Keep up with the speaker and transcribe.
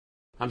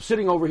I'm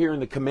sitting over here in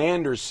the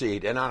commander's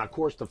seat, and on, of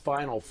course, the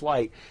final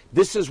flight,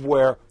 this is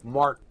where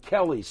Mark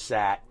Kelly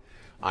sat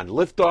on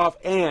liftoff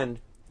and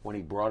when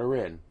he brought her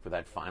in for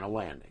that final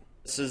landing.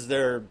 This is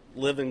their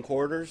living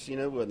quarters, you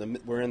know,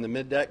 we're in the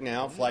mid-deck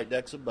now, flight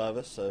deck's above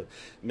us, so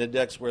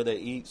mid-deck's where they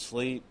eat,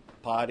 sleep,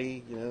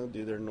 potty, you know,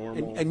 do their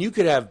normal. And you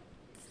could have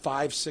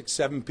 5, 6,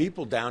 7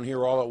 people down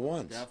here all at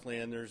once. Definitely,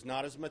 and there's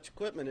not as much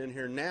equipment in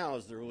here now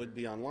as there would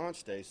be on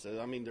launch day,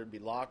 so, I mean, there'd be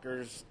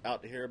lockers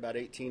out to here about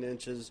 18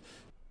 inches.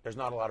 There's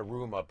not a lot of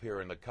room up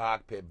here in the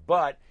cockpit,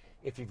 but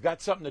if you've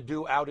got something to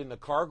do out in the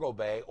cargo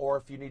bay, or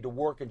if you need to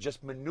work and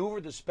just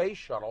maneuver the space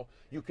shuttle,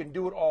 you can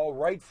do it all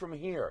right from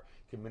here.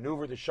 You can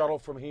maneuver the shuttle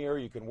from here,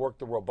 you can work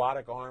the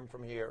robotic arm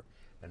from here,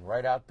 and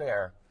right out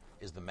there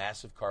is the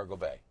massive cargo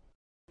bay.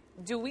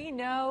 Do we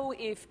know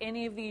if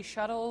any of these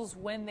shuttles,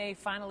 when they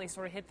finally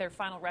sort of hit their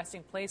final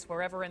resting place,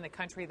 wherever in the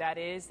country that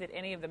is, that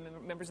any of the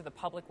members of the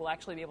public will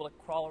actually be able to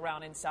crawl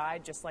around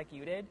inside just like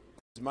you did?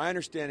 My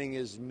understanding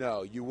is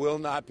no, you will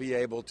not be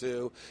able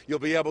to. You'll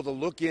be able to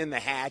look in the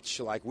hatch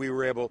like we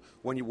were able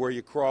where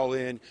you crawl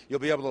in. You'll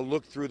be able to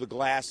look through the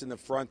glass in the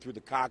front, through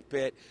the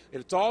cockpit.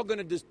 It's all going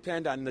to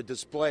depend on the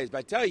displays. But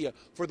I tell you,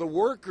 for the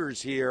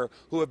workers here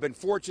who have been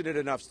fortunate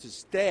enough to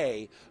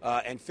stay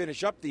and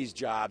finish up these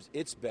jobs,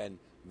 it's been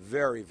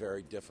very,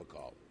 very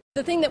difficult.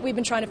 The thing that we've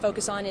been trying to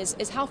focus on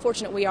is how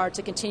fortunate we are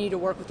to continue to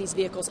work with these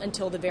vehicles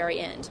until the very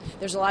end.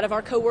 There's a lot of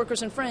our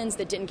co-workers and friends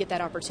that didn't get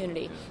that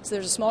opportunity. So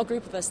there's a small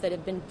group of us that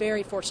have been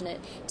very fortunate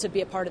to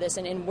be a part of this.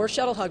 And we're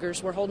shuttle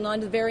huggers. We're holding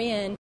on to the very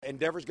end.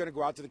 Endeavor's going to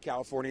go out to the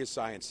California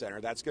Science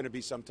Center. That's going to be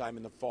sometime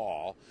in the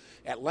fall.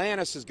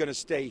 Atlantis is going to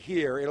stay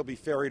here. It'll be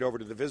ferried over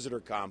to the visitor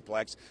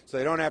complex, so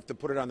they don't have to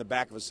put it on the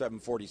back of a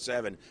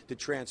 747 to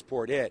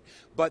transport it.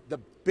 But the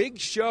big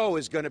show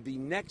is going to be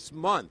next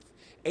month.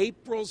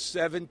 April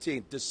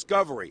 17th,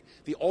 Discovery,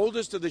 the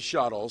oldest of the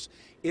shuttles.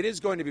 It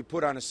is going to be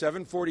put on a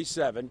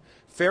 747,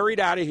 ferried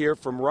out of here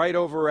from right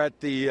over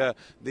at the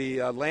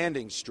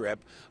landing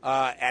strip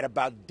at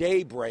about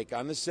daybreak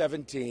on the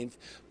 17th.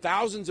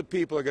 Thousands of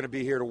people are going to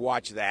be here to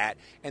watch that.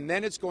 And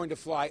then it's going to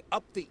fly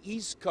up the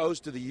east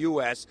coast of the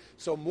U.S.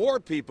 so more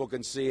people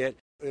can see it.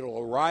 It'll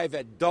arrive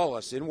at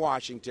Dulles in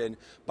Washington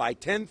by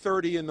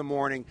 10:30 in the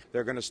morning.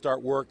 They're going to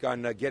start work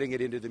on getting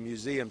it into the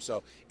museum.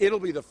 So it'll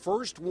be the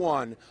first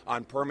one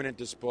on permanent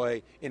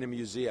display in a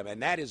museum.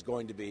 And that is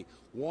going to be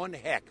one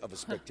heck of a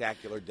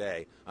spectacular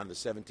day on the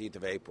 17th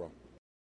of April.